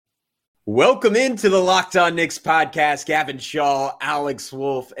Welcome into the Locked On Knicks podcast. Gavin Shaw, Alex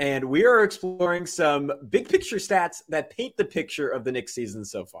Wolf, and we are exploring some big picture stats that paint the picture of the Knicks season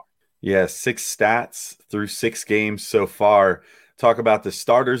so far. Yeah, 6 stats through 6 games so far. Talk about the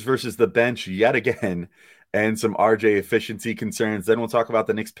starters versus the bench yet again, and some RJ efficiency concerns. Then we'll talk about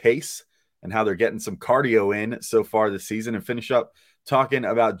the Knicks pace and how they're getting some cardio in so far this season, and finish up talking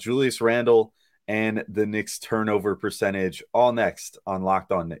about Julius Randle and the Knicks turnover percentage. All next on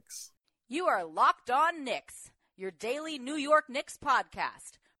Locked On Knicks. You are Locked On Knicks, your daily New York Knicks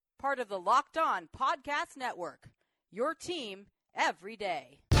podcast, part of the Locked On Podcast Network, your team every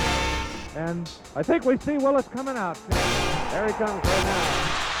day. And I think we see Willis coming out. There he comes right now.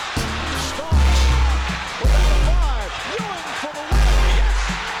 Starks without a 5. Ewing for the win.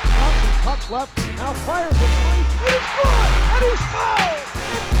 Yes. Puck left. Now fires it. He's good. And he's fouled.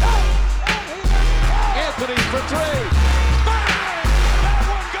 It's out. And he is fouled. Anthony for 3. Bang! That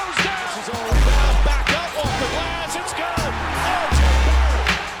one goes down. This is all rebound. Back up off the glass. It's good. RJ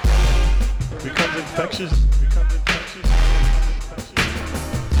Barrett. Becomes infectious.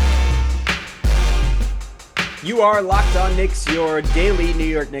 You are Locked On Knicks, your daily New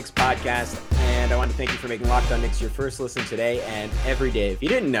York Knicks podcast, and I want to thank you for making Locked On Knicks your first listen today and every day. If you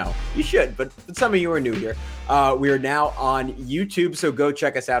didn't know, you should, but some of you are new here. We are now on YouTube, so go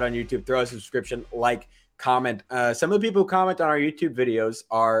check us out on YouTube. Throw a subscription, like, comment. Some of the people who comment on our YouTube videos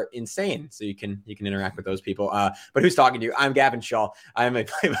are insane, so you can interact with those people. But who's talking to you? I'm Gavin Shaw. I'm a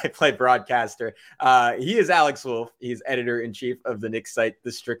play-by-play broadcaster. He is Alex Wolf. He's editor-in-chief of the Knicks site,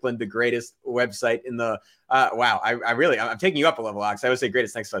 The Strickland, the greatest website in the I'm taking you up a level, Alex. I would say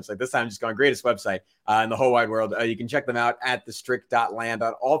greatest Knicks website. This time I'm just going greatest website in the whole wide world. You can check them out at thestrick.land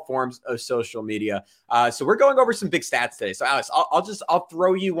on all forms of social media. So we're going over some big stats today. So Alex, I'll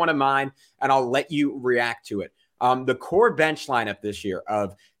throw you one of mine and I'll let you react to it. The core bench lineup this year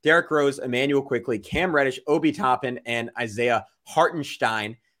of Derrick Rose, Emmanuel Quickley, Cam Reddish, Obi Toppin, and Isaiah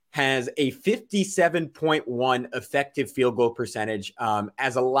Hartenstein has a 57.1 effective field goal percentage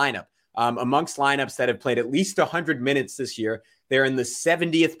as a lineup. Amongst lineups that have played at least 100 minutes this year, they're in the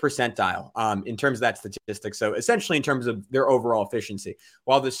 70th percentile in terms of that statistic. So essentially in terms of their overall efficiency,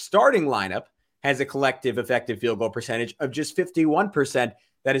 while the starting lineup has a collective effective field goal percentage of just 51%,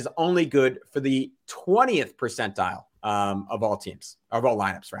 that is only good for the 20th percentile of all teams, of all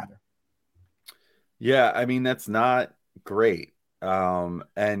lineups rather. Yeah, I mean, that's not great. And,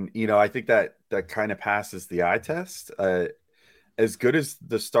 I think that kind of passes the eye test. As good as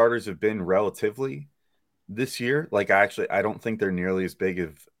the starters have been relatively this year, I don't think they're nearly as big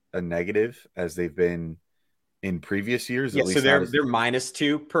of a negative as they've been in previous years. Yeah, so they're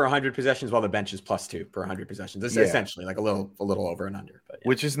 -2 per 100 possessions, while the bench is +2 per 100 possessions. It's essentially like a little over and under, but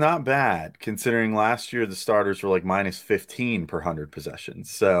which is not bad considering last year the starters were like -15 per 100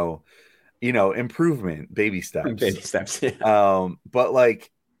 possessions. So, improvement, baby steps. Yeah. But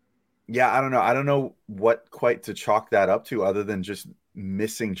yeah, I don't know what quite to chalk that up to other than just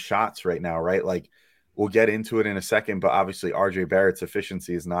missing shots right now, right? We'll get into it in a second, but obviously RJ Barrett's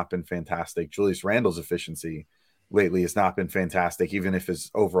efficiency has not been fantastic. Julius Randle's efficiency lately has not been fantastic, even if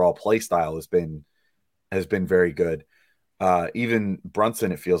his overall play style has been very good. Even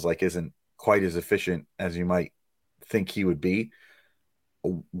Brunson, it feels like, isn't quite as efficient as you might think he would be.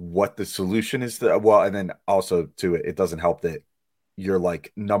 What the solution is and then also to it doesn't help that your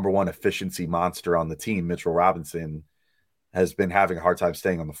number one efficiency monster on the team, Mitchell Robinson, has been having a hard time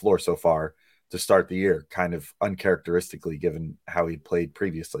staying on the floor so far to start the year, kind of uncharacteristically given how he played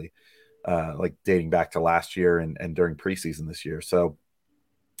previously, dating back to last year and during preseason this year. So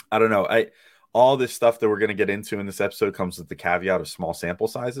I don't know. All this stuff that we're going to get into in this episode comes with the caveat of small sample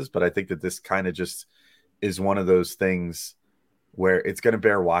sizes, but I think that this kind of just is one of those things where it's going to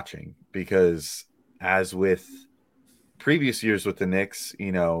bear watching, because as with previous years with the Knicks,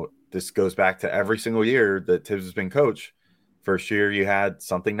 this goes back to every single year that Tibbs has been coach. First year, you had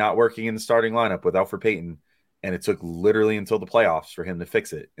something not working in the starting lineup with Elfrid Payton, and it took literally until the playoffs for him to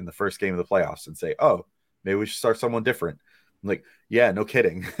fix it in the first game of the playoffs and say, oh, maybe we should start someone different. I'm like, yeah, no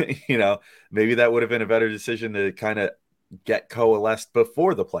kidding. Maybe that would have been a better decision to kind of get coalesced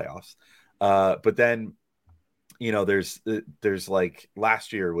before the playoffs. But then, there's like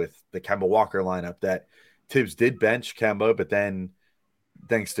last year with the Kemba Walker lineup that Tibbs did bench Kemba, but then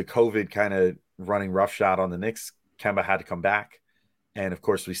thanks to COVID kind of running roughshod on the Knicks, Kemba had to come back. And of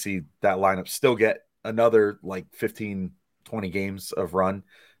course we see that lineup still get another 15, 20 games of run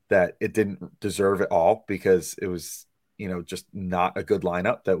that it didn't deserve at all, because it was, just not a good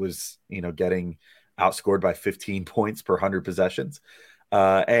lineup that was, getting outscored by 15 points per 100 possessions.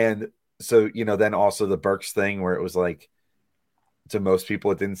 And so, then also the Burks thing where it was to most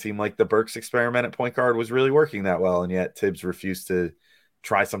people, it didn't seem like the Burks experiment at point guard was really working that well. And yet Tibbs refused to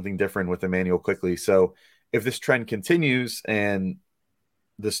try something different with Immanuel Quickley. So if this trend continues and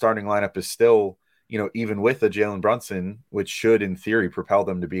the starting lineup is still, even with a Jalen Brunson, which should in theory propel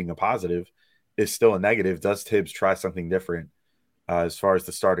them to being a positive, is still a negative, does Tibbs try something different as far as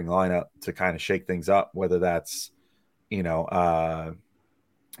the starting lineup to kind of shake things up, whether that's,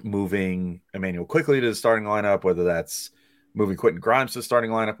 moving Immanuel Quickley to the starting lineup, whether that's moving Quentin Grimes to the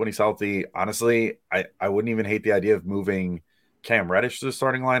starting lineup when he's healthy. Honestly, I wouldn't even hate the idea of moving Cam Reddish to the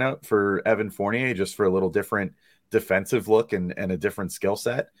starting lineup for Evan Fournier, just for a little different defensive look and a different skill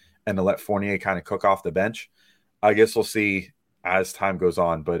set, and to let Fournier kind of cook off the bench. I guess we'll see as time goes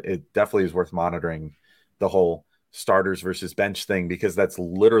on, but it definitely is worth monitoring the whole starters versus bench thing, because that's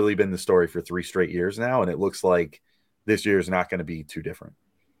literally been the story for 3 straight years now. And it looks like this year is not going to be too different.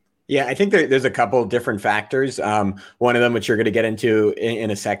 Yeah, I think there's a couple of different factors. One of them, which you're going to get into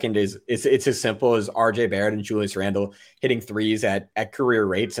in a second, is it's as simple as RJ Barrett and Julius Randle hitting threes at career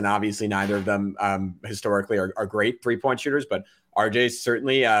rates. And obviously neither of them historically are great 3-point shooters, but RJ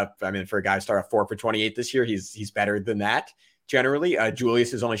certainly, for a guy who started 4 for 28 this year, he's better than that generally.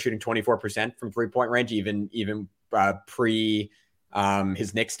 Julius is only shooting 24% from 3-point range, even pre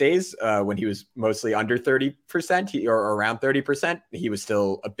his Knicks days, when he was mostly under 30% or around 30%, he was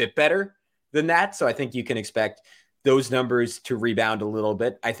still a bit better than that. So I think you can expect those numbers to rebound a little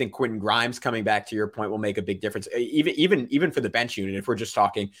bit. I think Quentin Grimes, coming back to your point, will make a big difference, even for the bench unit, if we're just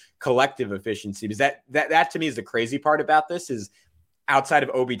talking collective efficiency, because that to me is the crazy part about this. Is outside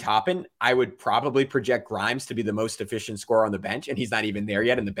of Obi Toppin, I would probably project Grimes to be the most efficient scorer on the bench, and he's not even there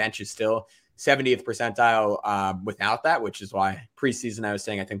yet, and the bench is still 70th percentile without that, which is why preseason I was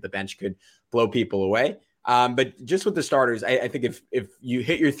saying I think the bench could blow people away. But just with the starters, I think if you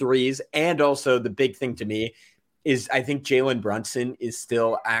hit your threes, and also the big thing to me is I think Jalen Brunson is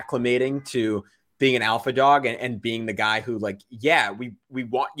still acclimating to being an alpha dog and being the guy who, like, we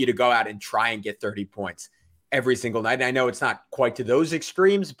want you to go out and try and get 30 points every single night. And I know it's not quite to those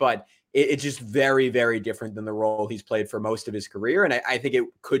extremes, but it's just very, very different than the role he's played for most of his career. And I think it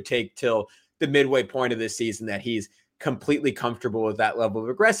could take till the midway point of this season that he's completely comfortable with that level of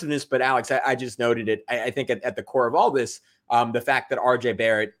aggressiveness. But Alex, I just noted it. I think at the core of all this, the fact that RJ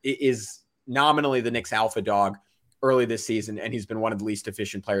Barrett is nominally the Knicks alpha dog early this season, and he's been one of the least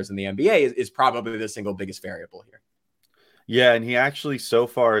efficient players in the NBA, is probably the single biggest variable here. Yeah, and he actually so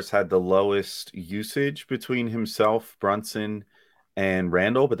far has had the lowest usage between himself, Brunson, and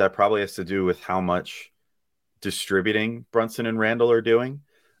Randle, but that probably has to do with how much distributing Brunson and Randle are doing.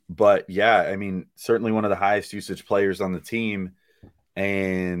 But yeah, certainly one of the highest usage players on the team,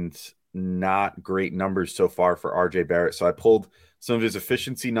 and not great numbers so far for RJ Barrett. So I pulled some of his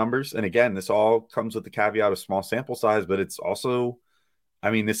efficiency numbers. And again, this all comes with the caveat of small sample size, but it's also,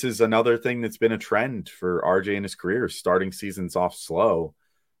 this is another thing that's been a trend for RJ in his career, starting seasons off slow.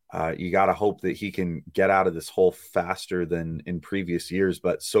 You got to hope that he can get out of this hole faster than in previous years.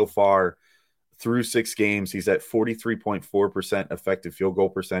 But so far, through 6 games, he's at 43.4% effective field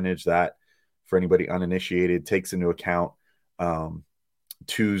goal percentage. That, for anybody uninitiated, takes into account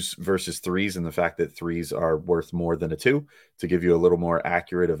 2s versus 3s, and the fact that 3s are worth more than a 2 to give you a little more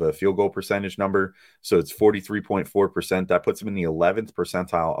accurate of a field goal percentage number. So it's 43.4%. That puts him in the 11th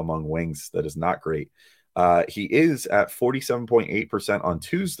percentile among wings. That is not great. He is at 47.8% on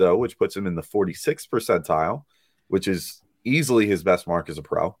 2s, though, which puts him in the 46th percentile, which is easily his best mark as a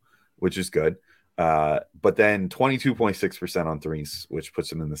pro, which is good. But then 22.6% on 3s, which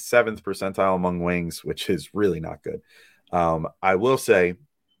puts him in the 7th percentile among wings, which is really not good. I will say,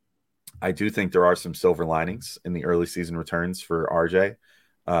 I do think there are some silver linings in the early season returns for RJ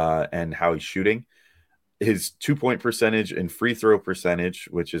and how he's shooting. His 2-point percentage and free throw percentage,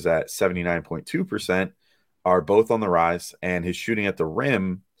 which is at 79.2%, are both on the rise. And his shooting at the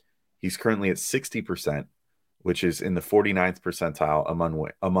rim, he's currently at 60%, which is in the 49th percentile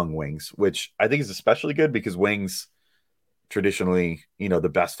among wings, which I think is especially good because wings traditionally, the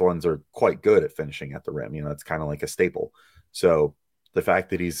best ones are quite good at finishing at the rim. It's kind of like a staple. So the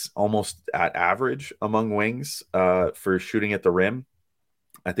fact that he's almost at average among wings for shooting at the rim,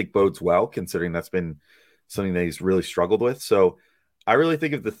 I think bodes well, considering that's been something that he's really struggled with. So I really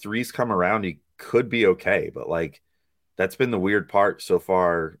think if the 3s come around, he could be okay. But that's been the weird part so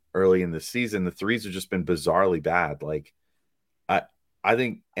far early in the season. The 3s have just been bizarrely bad. I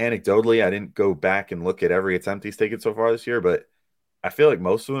think anecdotally, I didn't go back and look at every attempt he's taken so far this year, but I feel like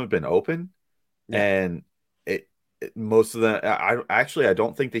most of them have been open. Yeah. And most of them, I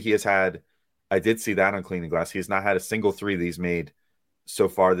don't think that he has had, I did see that on Clean the Glass. He has not had a single 3 that he's made so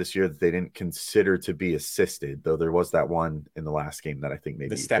far this year that they didn't consider to be assisted, though there was that one in the last game that I think maybe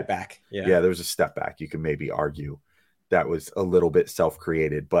the step back. Yeah, there was a step back. You can maybe argue that was a little bit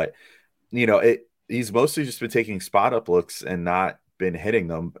self-created, but he's mostly just been taking spot up looks and not been hitting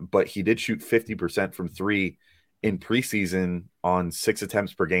them, but he did shoot 50% from 3 in preseason on 6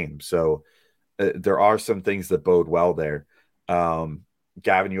 attempts per game. So there are some things that bode well there.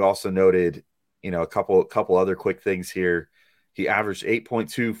 Gavin, you also noted, a couple other quick things here. He averaged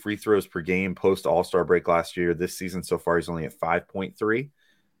 8.2 free throws per game post All-Star break last year. This season so far, he's only at 5.3.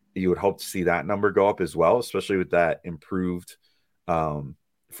 You would hope to see that number go up as well, especially with that improved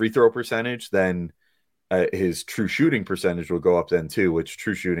free throw percentage. Then his true shooting percentage will go up then too, which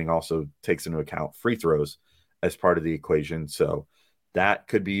true shooting also takes into account free throws as part of the equation. So that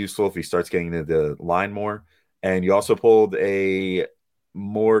could be useful if he starts getting to the line more. And you also pulled a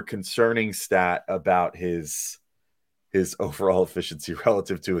more concerning stat about his overall efficiency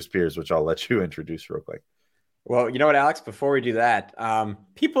relative to his peers, which I'll let you introduce real quick. Well, you know what, Alex, before we do that,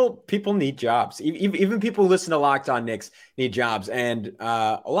 people need jobs. Even people who listen to Locked On Knicks need jobs. And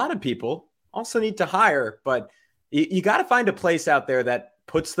a lot of people also need to hire, but you got to find a place out there that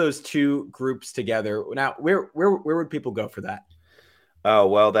puts those two groups together. Now, where would people go for that? Oh,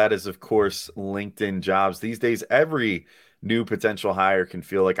 well, that is, of course, LinkedIn Jobs. These days, every new potential hire can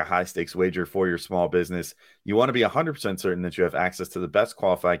feel like a high-stakes wager for your small business. You want to be 100% certain that you have access to the best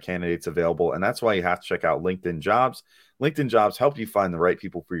qualified candidates available, and that's why you have to check out LinkedIn Jobs. LinkedIn Jobs help you find the right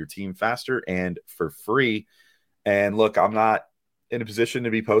people for your team faster and for free. And look, I'm not in a position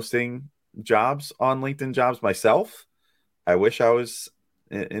to be posting jobs on LinkedIn Jobs myself. I wish I was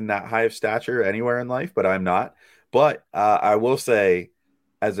in that high of stature anywhere in life, but I'm not. But I will say,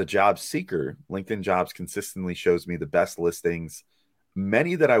 as a job seeker, LinkedIn Jobs consistently shows me the best listings,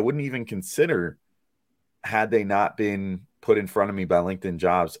 many that I wouldn't even consider had they not been put in front of me by LinkedIn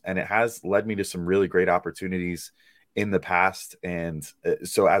Jobs. And it has led me to some really great opportunities in the past. And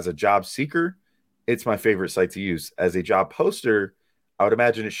so as a job seeker, it's my favorite site to use. As a job poster, I would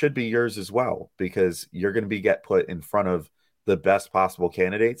imagine it should be yours as well, because you're going to get put in front of the best possible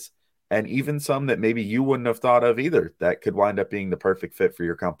candidates, and even some that maybe you wouldn't have thought of either that could wind up being the perfect fit for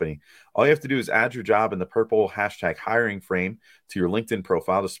your company. All you have to do is add your job in the purple #hiring frame to your LinkedIn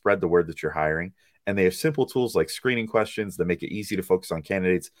profile to spread the word that you're hiring. And they have simple tools like screening questions that make it easy to focus on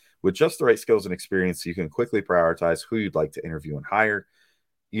candidates with just the right skills and experience, so you can quickly prioritize who you'd like to interview and hire.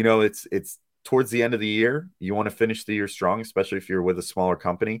 It's towards the end of the year. You want to finish the year strong, especially if you're with a smaller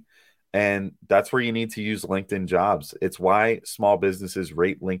company. And that's where you need to use LinkedIn Jobs. It's why small businesses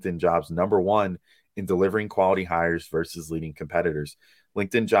rate LinkedIn Jobs #1 in delivering quality hires versus leading competitors.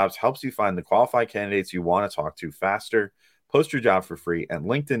 LinkedIn Jobs helps you find the qualified candidates you want to talk to faster. Post your job for free at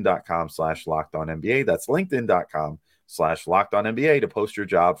linkedin.com/LockedOnNBA. That's linkedin.com/LockedOnNBA to post your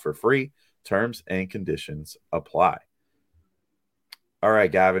job for free. Terms and conditions apply. All right,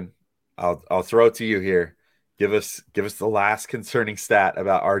 Gavin, I'll throw it to you here. Give us the last concerning stat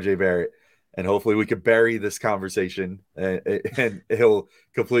about RJ Barrett, and hopefully we could bury this conversation and he'll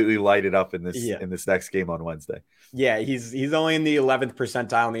completely light it up in this next game on Wednesday. Yeah, he's only in the 11th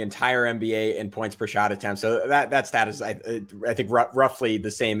percentile in the entire NBA in points per shot attempt. So that stat is I think roughly the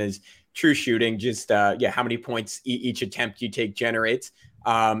same as true shooting. Just how many points each attempt you take generates.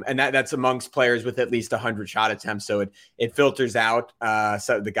 And that's amongst players with at least 100 shot attempts. So it filters out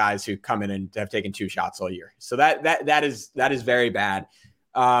so the guys who come in and have taken 2 shots all year. So that is very bad.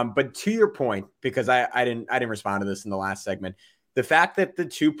 But to your point, because I didn't respond to this in the last segment, the fact that the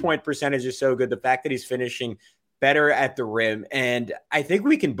 2-point percentage is so good, the fact that he's finishing better at the rim, and I think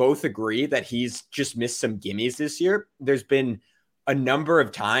we can both agree that he's just missed some gimmies this year. There's been a number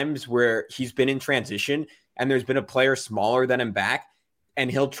of times where he's been in transition and there's been a player smaller than him back, and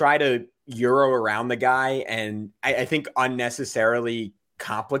he'll try to Euro around the guy and I think unnecessarily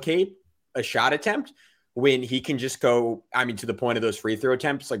complicate a shot attempt when he can just go, to the point of those free throw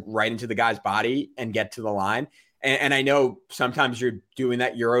attempts, like right into the guy's body and get to the line. And I know sometimes you're doing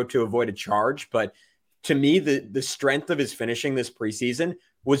that Euro to avoid a charge, but to me, the strength of his finishing this preseason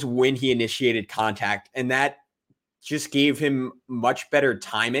was when he initiated contact. And that just gave him much better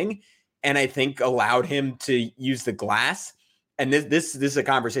timing, and I think allowed him to use the glass. And this is a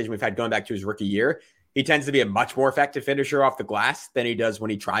conversation we've had going back to his rookie year. He tends to be a much more effective finisher off the glass than he does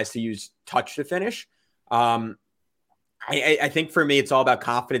when he tries to use touch to finish. I think for me, it's all about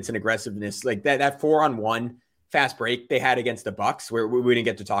confidence and aggressiveness. Like that 4-on-1 fast break they had against the Bucks, where we didn't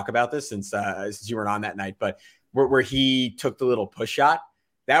get to talk about this since you weren't on that night, but where he took the little push shot,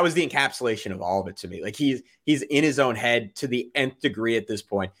 that was the encapsulation of all of it to me. Like he's in his own head to the nth degree at this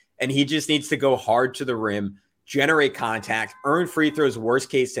point, and he just needs to go hard to the rim, generate contact, earn free throws, worst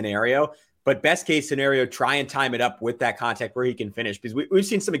case scenario. But best case scenario, try and time it up with that contact where he can finish, because we've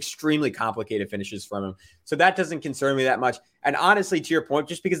seen some extremely complicated finishes from him. So that doesn't concern me that much. And honestly, to your point,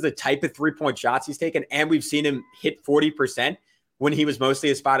 just because of the type of 3-point shots he's taken, and we've seen him hit 40% when he was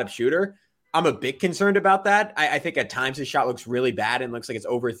mostly a spot-up shooter, I'm a bit concerned about that. I think at times his shot looks really bad and looks like it's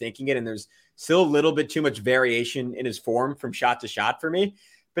overthinking it. And there's still a little bit too much variation in his form from shot to shot for me.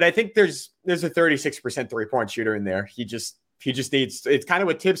 But I think there's a 36% 3-point shooter in there. He just needs, it's kind of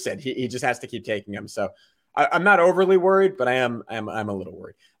what Tibbs said. He just has to keep taking them. So I'm not overly worried, but I'm a little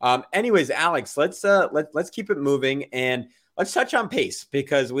worried. Anyways, Alex, let's keep it moving and let's touch on pace,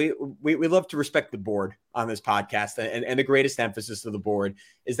 because we love to respect the board on this podcast. And the greatest emphasis of the board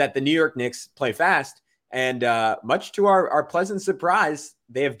is that the New York Knicks play fast. And much to our pleasant surprise,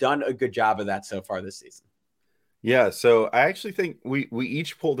 they have done a good job of that so far this season. Yeah, so I actually think we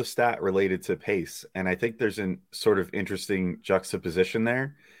each pulled a stat related to pace, and I think there's an sort of interesting juxtaposition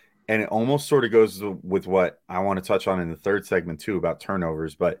there, and it almost sort of goes with what I want to touch on in the third segment too about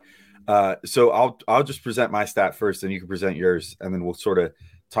turnovers. But so I'll just present my stat first, and you can present yours, and then we'll sort of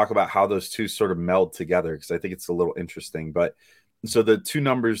talk about how those two sort of meld together, because I think it's a little interesting. But so the two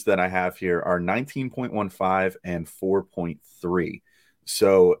numbers that I have here are 19.15 and 4.3.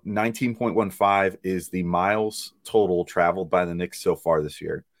 So 19.15 is the miles total traveled by the Knicks so far this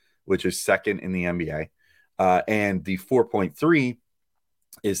year, which is second in the NBA. And the 4.3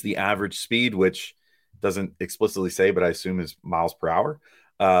 is the average speed, which doesn't explicitly say, but I assume is miles per hour,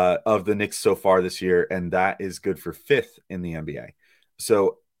 of the Knicks so far this year. And that is good for fifth in the NBA.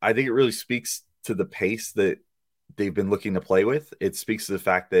 So I think it really speaks to the pace that they've been looking to play with. It speaks to the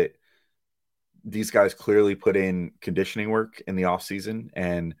fact that these guys clearly put in conditioning work in the offseason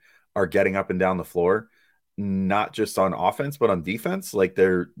and are getting up and down the floor, not just on offense, but on defense. Like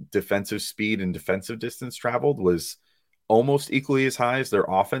their defensive speed and defensive distance traveled was almost equally as high as their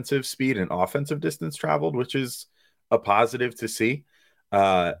offensive speed and offensive distance traveled, which is a positive to see.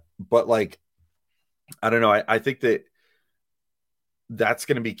 But like, I don't know. I think that's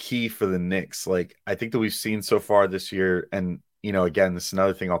going to be key for the Knicks. Like, I think that we've seen so far this year, and, you know, again, this is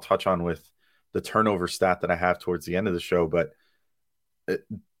another thing I'll touch on with the turnover stat that I have towards the end of the show, but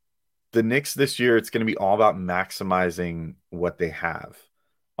the Knicks this year, it's going to be all about maximizing what they have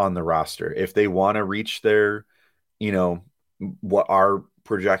on the roster. If they want to reach their, you know, what our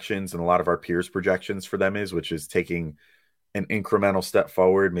projections and a lot of our peers' projections for them is, which is taking an incremental step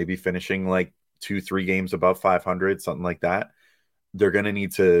forward, maybe finishing like 2-3 games above 500, something like that, they're going to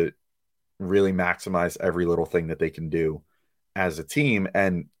need to really maximize every little thing that they can do as a team.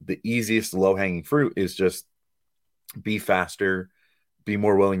 And the easiest low-hanging fruit is just be faster, be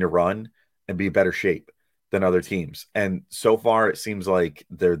more willing to run, and be better shape than other teams. And so far, it seems like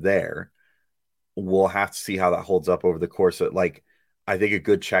they're there. We'll have to see how that holds up over the course of, like, I think a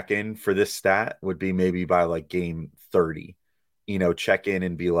good check-in for this stat would be maybe by like game 30, you know, check in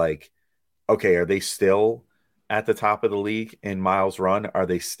and be like, okay, are they still at the top of the league in miles run? Are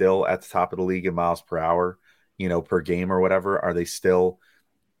they still at the top of the league in miles per hour, you know, per game or whatever? Are they still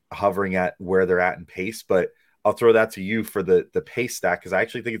hovering at where they're at in pace? But I'll throw that to you for the pace stat, because I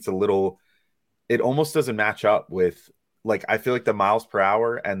actually think it's a little, it almost doesn't match up with, like, I feel like the miles per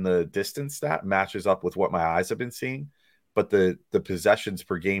hour and the distance stat matches up with what my eyes have been seeing, but the possessions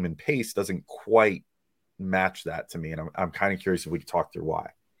per game and pace doesn't quite match that to me. And I'm kind of curious if we could talk through why.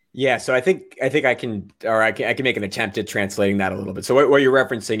 Yeah, so I think I can make an attempt at translating that a little bit. So what you're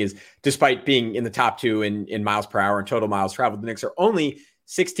referencing is, despite being in the top two in miles per hour and total miles traveled, the Knicks are only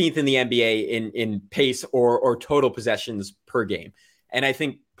 16th in the NBA in pace or total possessions per game. And I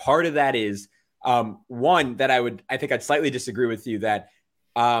think part of that is one that I think I'd slightly disagree with you that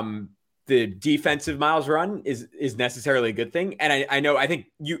the defensive miles run is necessarily a good thing. And I think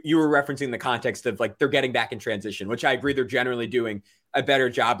you were referencing the context of, like, they're getting back in transition, which I agree they're generally doing a better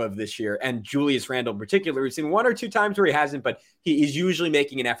job of this year. And Julius Randle in particular, we've seen one or two times where he hasn't, but he's usually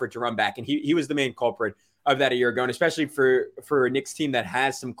making an effort to run back. And he was the main culprit of that a year ago. And especially for a Knicks team that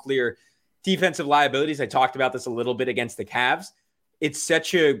has some clear defensive liabilities. I talked about this a little bit against the Cavs. It's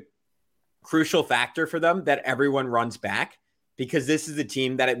such a crucial factor for them that everyone runs back, because this is a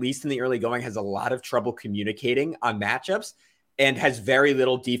team that, at least in the early going, has a lot of trouble communicating on matchups and has very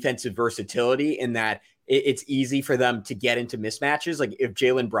little defensive versatility in that it's easy for them to get into mismatches. Like if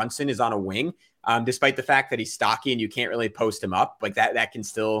Jalen Brunson is on a wing, despite the fact that he's stocky and you can't really post him up, like that can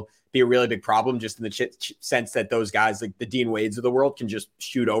still be a really big problem, just in the sense that those guys, like the Dean Wades of the world, can just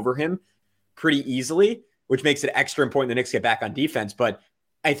shoot over him pretty easily, which makes it extra important the Knicks get back on defense. But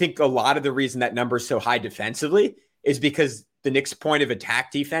I think a lot of the reason that number is so high defensively is because the Knicks' point of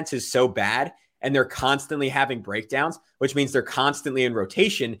attack defense is so bad, and they're constantly having breakdowns, which means they're constantly in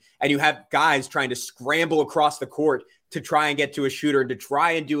rotation. And you have guys trying to scramble across the court to try and get to a shooter and to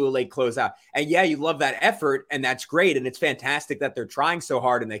try and do a late closeout. And yeah, you love that effort, and that's great. And it's fantastic that they're trying so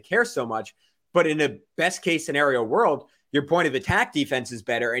hard and they care so much. But in a best case scenario world, your point of attack defense is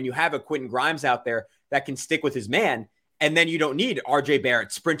better, and you have a Quentin Grimes out there that can stick with his man. And then you don't need RJ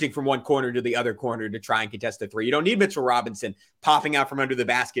Barrett sprinting from one corner to the other corner to try and contest a three. You don't need Mitchell Robinson popping out from under the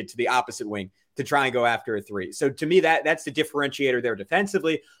basket to the opposite wing to try and go after a three. So to me, that's the differentiator there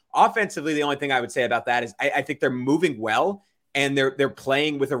defensively. Offensively, the only thing I would say about that is I think they're moving well, and they're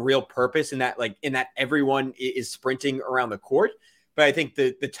playing with a real purpose in that everyone is sprinting around the court. But I think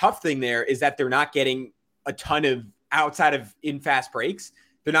the tough thing there is that they're not getting a ton of outside of in fast breaks.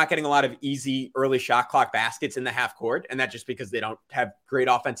 They're not getting a lot of easy early shot clock baskets in the half court. And that's just because they don't have great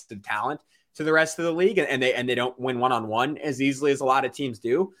offensive talent to the rest of the league. And they don't win one-on-one as easily as a lot of teams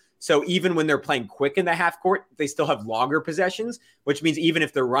do. So even when they're playing quick in the half court, they still have longer possessions, which means even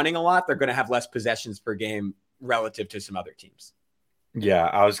if they're running a lot, they're going to have less possessions per game relative to some other teams. Yeah,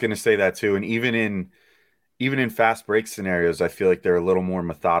 I was going to say that too. And even in fast break scenarios, I feel like they're a little more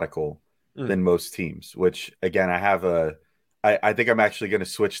methodical than most teams, which again, I think I'm actually going to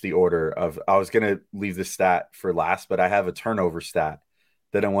switch the order of, I was going to leave the stat for last, but I have a turnover stat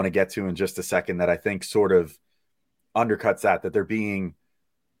that I want to get to in just a second that I think sort of undercuts that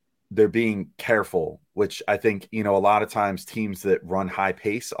they're being careful, which I think, a lot of times teams that run high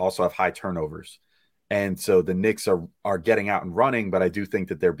pace also have high turnovers. And so the Knicks are getting out and running, but I do think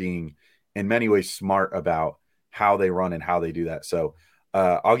that they're being in many ways smart about how they run and how they do that. So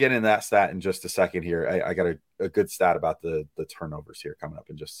I'll get into that stat in just a second here. I got a good stat about the turnovers here coming up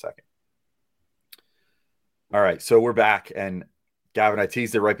in just a second. All right, so we're back, and Gavin, I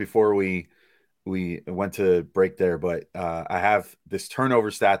teased it right before we went to break there, but I have this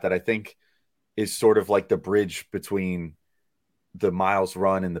turnover stat that I think is sort of like the bridge between the miles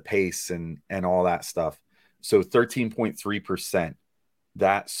run and the pace and all that stuff. So 13.3%.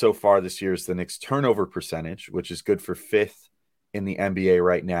 That so far this year is the Knicks turnover percentage, which is good for fifth in the NBA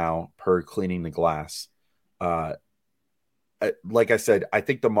right now per Cleaning the Glass. Like I said, I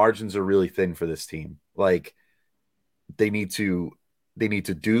think the margins are really thin for this team. Like they need to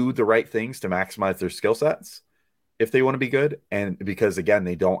do the right things to maximize their skill sets if they want to be good. And because again,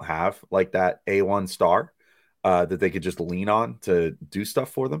 they don't have like that A1 star that they could just lean on to do stuff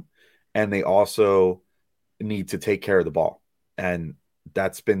for them. And they also need to take care of the ball. And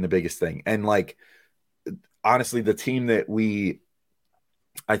that's been the biggest thing. And like, honestly, the team that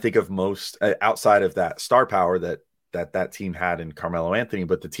I think of most outside of that star power that team had in Carmelo Anthony,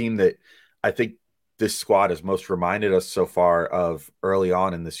 but the team that I think this squad has most reminded us so far of early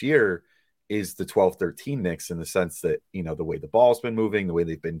on in this year is the 12-13 Knicks, in the sense that, the way the ball's been moving, the way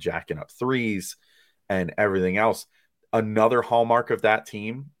they've been jacking up threes and everything else. Another hallmark of that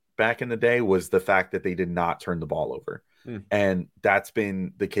team back in the day was the fact that they did not turn the ball over. And that's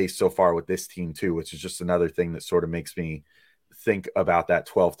been the case so far with this team too, which is just another thing that sort of makes me think about that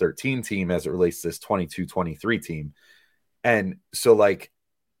 12-13 team as it relates to this 22-23 team. And so like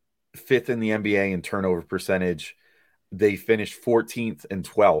fifth in the NBA in turnover percentage, they finished 14th and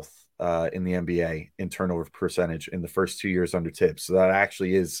 12th in the NBA in turnover percentage in the first 2 years under Tibbs. So that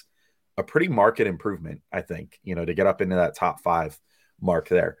actually is a pretty marked improvement, I think, to get up into that top 5 mark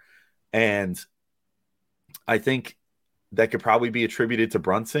there. And I think that could probably be attributed to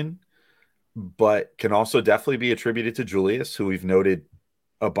Brunson, but can also definitely be attributed to Julius, who we've noted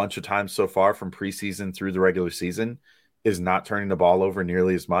a bunch of times so far from preseason through the regular season is not turning the ball over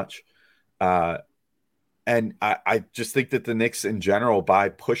nearly as much. And I just think that the Knicks in general, by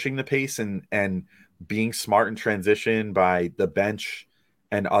pushing the pace and being smart in transition, by the bench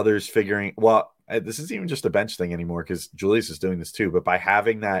and others figuring, well, this isn't even just a bench thing anymore because Julius is doing this too, but by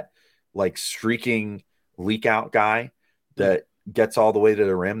having that like streaking leak out guy that gets all the way to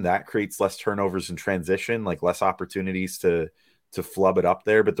the rim, that creates less turnovers in transition, like less opportunities to flub it up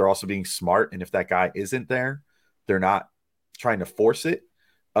there. But they're also being smart. And if that guy isn't there, they're not trying to force it,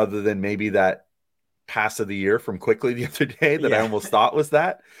 other than maybe that pass of the year from Quickly the other day that I almost thought was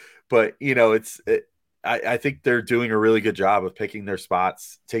that. But, I think they're doing a really good job of picking their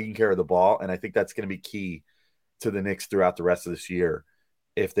spots, taking care of the ball. And I think that's going to be key to the Knicks throughout the rest of this year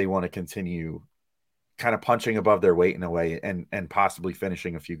if they want to continue kind of punching above their weight in a way and possibly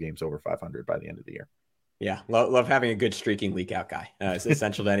finishing a few games over 500 by the end of the year. Yeah, love having a good streaking leak out guy. It's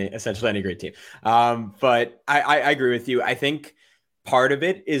essential to any great team. But I agree with you. I think part of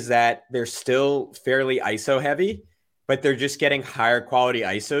it is that they're still fairly ISO heavy, but they're just getting higher quality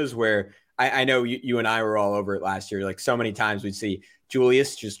ISOs where I know you and I were all over it last year. Like so many times we'd see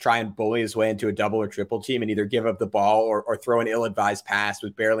Julius just try and bully his way into a double or triple team and either give up the ball or throw an ill-advised pass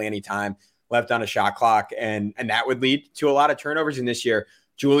with barely any time left on a shot clock. And that would lead to a lot of turnovers. In this year,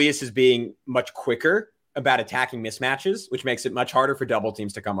 Julius is being much quicker about attacking mismatches, which makes it much harder for double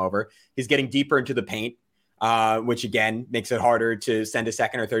teams to come over. He's getting deeper into the paint, which again makes it harder to send a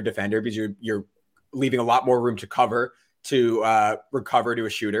second or third defender because you're leaving a lot more room to cover to recover to a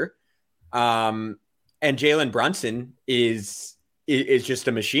shooter. And Jalen Brunson is just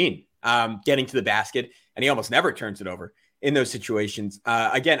a machine getting to the basket, and he almost never turns it over in those situations.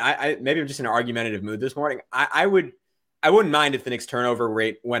 Again, I maybe I'm just in an argumentative mood this morning. I wouldn't mind if the Knicks turnover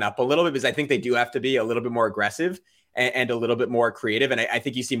rate went up a little bit because I think they do have to be a little bit more aggressive and a little bit more creative. And I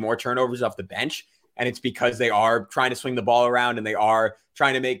think you see more turnovers off the bench, and it's because they are trying to swing the ball around and they are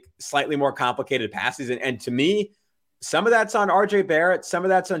trying to make slightly more complicated passes. And to me, some of that's on RJ Barrett, some of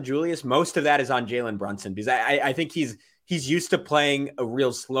that's on Julius. Most of that is on Jalen Brunson because I think he's used to playing a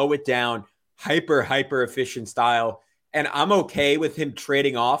real slow it down, hyper efficient style. And I'm okay with him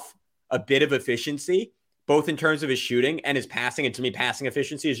trading off a bit of efficiency, both in terms of his shooting and his passing. And to me, passing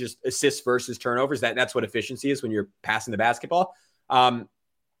efficiency is just assists versus turnovers. That's what efficiency is when you're passing the basketball.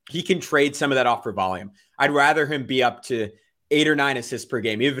 He can trade some of that off for volume. I'd rather him be up to 8 or 9 assists per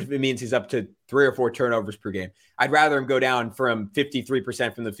game, even if it means he's up to 3 or 4 turnovers per game. I'd rather him go down from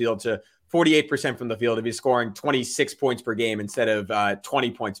 53% from the field to 48% from the field if he's scoring 26 points per game instead of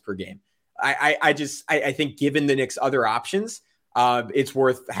 20 points per game. I think given the Knicks' other options, it's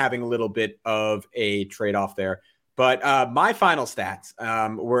worth having a little bit of a trade-off there. But my final stats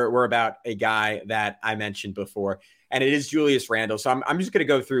were about a guy that I mentioned before, and it is Julius Randle. So I'm just going to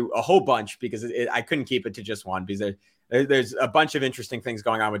go through a whole bunch because I couldn't keep it to just one because there's a bunch of interesting things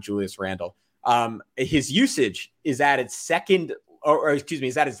going on with Julius Randle. His usage is at its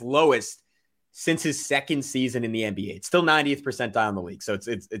is at its lowest since his second season in the NBA. It's still 90th percentile in the league. So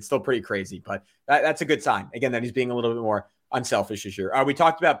it's still pretty crazy, but that's a good sign. Again, that he's being a little bit more unselfish this year. We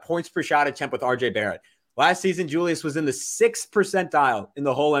talked about points per shot attempt with RJ Barrett. Last season, Julius was in the 6th percentile in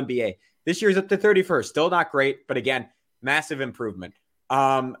the whole NBA. This year's up to 31st. Still not great, but again, massive improvement.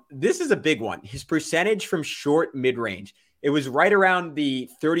 This is a big one. His percentage from short mid-range. It was right around the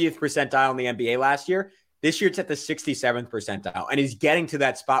 30th percentile in the NBA last year. This year, it's at the 67th percentile, and he's getting to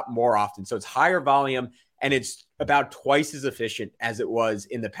that spot more often. So it's higher volume, and it's about twice as efficient as it was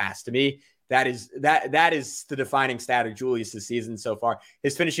in the past. To me, that is the defining stat of Julius' season so far.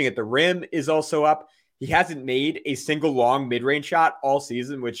 His finishing at the rim is also up. He hasn't made a single long mid-range shot all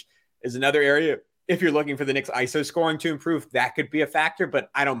season, which is another area. If you're looking for the Knicks ISO scoring to improve, that could be a factor,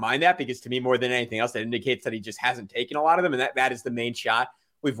 but I don't mind that because to me, more than anything else, that indicates that he just hasn't taken a lot of them, and that is the main shot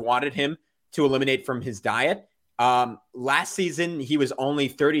we've wanted him to eliminate from his diet. Last season, he was only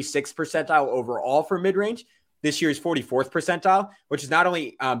 36th percentile overall for mid-range. This year's 44th percentile, which is not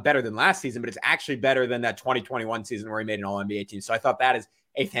only better than last season, but it's actually better than that 2021 season where he made an All-NBA team. So I thought that is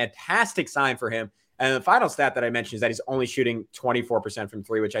a fantastic sign for him. And the final stat that I mentioned is that he's only shooting 24% from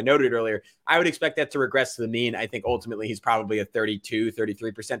three, which I noted earlier. I would expect that to regress to the mean. I think ultimately he's probably a 32,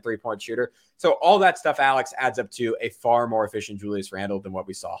 33% three-point shooter. So all that stuff, Alex, adds up to a far more efficient Julius Randle than what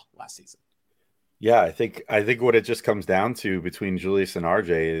we saw last season. Yeah, I think what it just comes down to between Julius and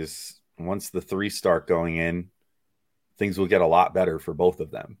RJ is once the threes start going in, things will get a lot better for both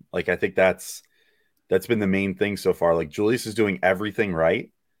of them. Like, I think that's been the main thing so far. Like, Julius is doing everything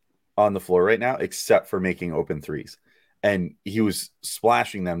right on the floor right now, except for making open threes. And he was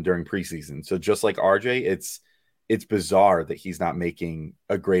splashing them during preseason. So just like RJ, it's bizarre that he's not making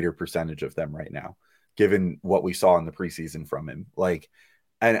a greater percentage of them right now, given what we saw in the preseason from him. Like,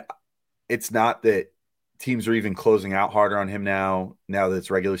 and it's not that teams are even closing out harder on him now that it's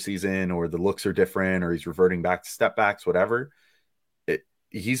regular season, or the looks are different, or he's reverting back to step backs, whatever.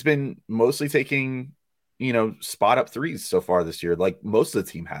 He's been mostly taking, spot up threes so far this year. Like most of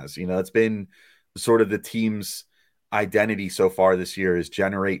the team has, it's been sort of the team's identity so far this year is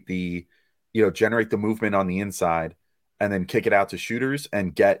generate the movement on the inside and then kick it out to shooters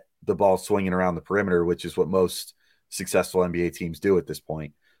and get the ball swinging around the perimeter, which is what most successful NBA teams do at this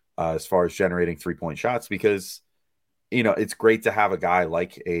point, as far as generating 3-point shots, because, it's great to have a guy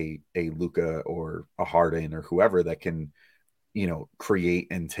like a Luka or a Harden or whoever that can, create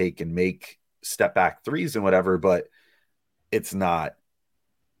and take and make step back threes and whatever, but it's not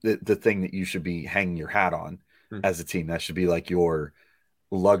the thing that you should be hanging your hat on as a team. That should be like your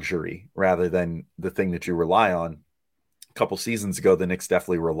luxury rather than the thing that you rely on. A couple seasons ago, the Knicks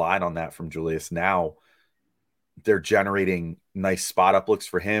definitely relied on that from Julius. Now they're generating nice spot up looks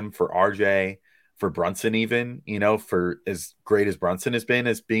for him, for RJ, for Brunson, even, for as great as Brunson has been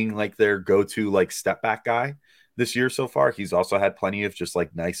as being like their go-to like step back guy this year so far. He's also had plenty of just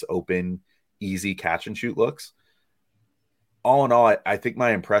like nice, open, easy catch and shoot looks. All in all, I think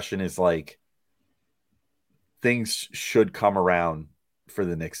my impression is like things should come around for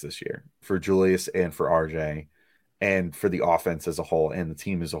the Knicks this year, for Julius and for RJ, and for the offense as a whole and the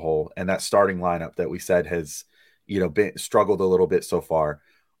team as a whole. And that starting lineup that we said has, been struggled a little bit so far.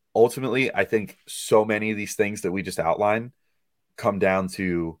 Ultimately, I think so many of these things that we just outlined come down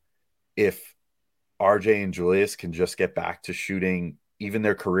to if RJ and Julius can just get back to shooting even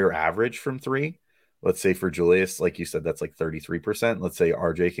their career average from three. Let's say for Julius, like you said, that's like 33%. Let's say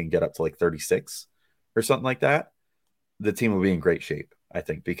RJ can get up to like 36 or something like that. The team will be in great shape, I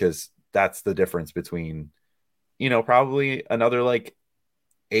think, because that's the difference between, probably another like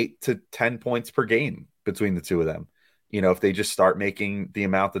 8 to 10 points per game between the two of them. If they just start making the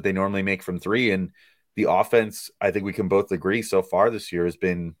amount that they normally make from three. And the offense, I think we can both agree so far this year has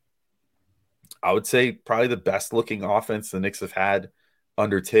been, I would say, probably the best looking offense the Knicks have had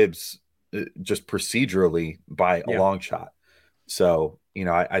under Tibbs, just procedurally by a long shot. So,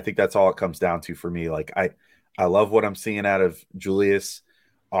 I think that's all it comes down to for me. Like, I love what I'm seeing out of Julius.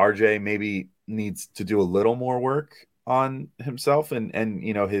 RJ maybe needs to do a little more work on himself and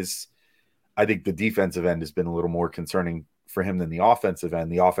I think the defensive end has been a little more concerning for him than the offensive end.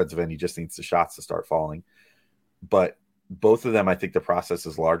 The offensive end, he just needs the shots to start falling. But both of them, I think the process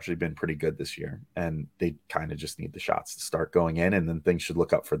has largely been pretty good this year, and they kind of just need the shots to start going in, and then things should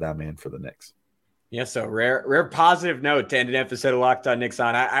look up for them and for the Knicks. Yeah, so rare positive note to end an episode of Locked On Knicks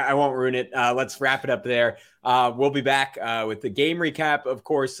on. I won't ruin it. Let's wrap it up there. We'll be back with the game recap, of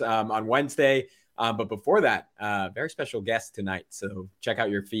course, on Wednesday. But before that, very special guest tonight. So check out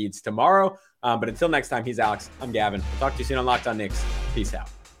your feeds tomorrow. But until next time, he's Alex. I'm Gavin. We'll talk to you soon on Locked On Knicks. Peace out.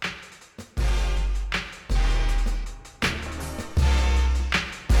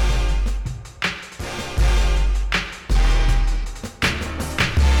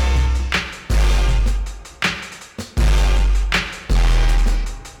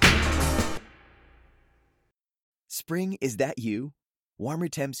 Spring, is that you? Warmer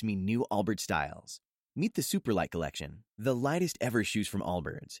temps mean new Allbirds styles. Meet the Superlight Collection, the lightest ever shoes from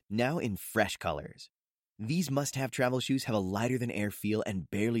Allbirds, now in fresh colors. These must-have travel shoes have a lighter-than-air feel and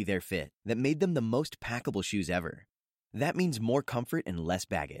barely their fit that made them the most packable shoes ever. That means more comfort and less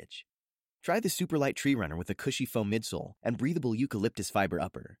baggage. Try the Superlight Tree Runner with a cushy foam midsole and breathable eucalyptus fiber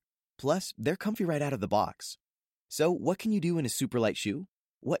upper. Plus, they're comfy right out of the box. So, what can you do in a Superlight shoe?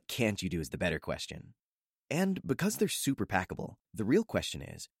 What can't you do is the better question. And because they're super packable, the real question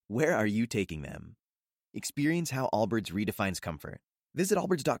is, where are you taking them? Experience how Allbirds redefines comfort. Visit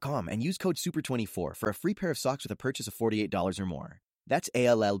allbirds.com and use code SUPER24 for a free pair of socks with a purchase of $48 or more. That's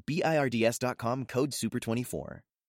ALLBIRDS.com, code SUPER24.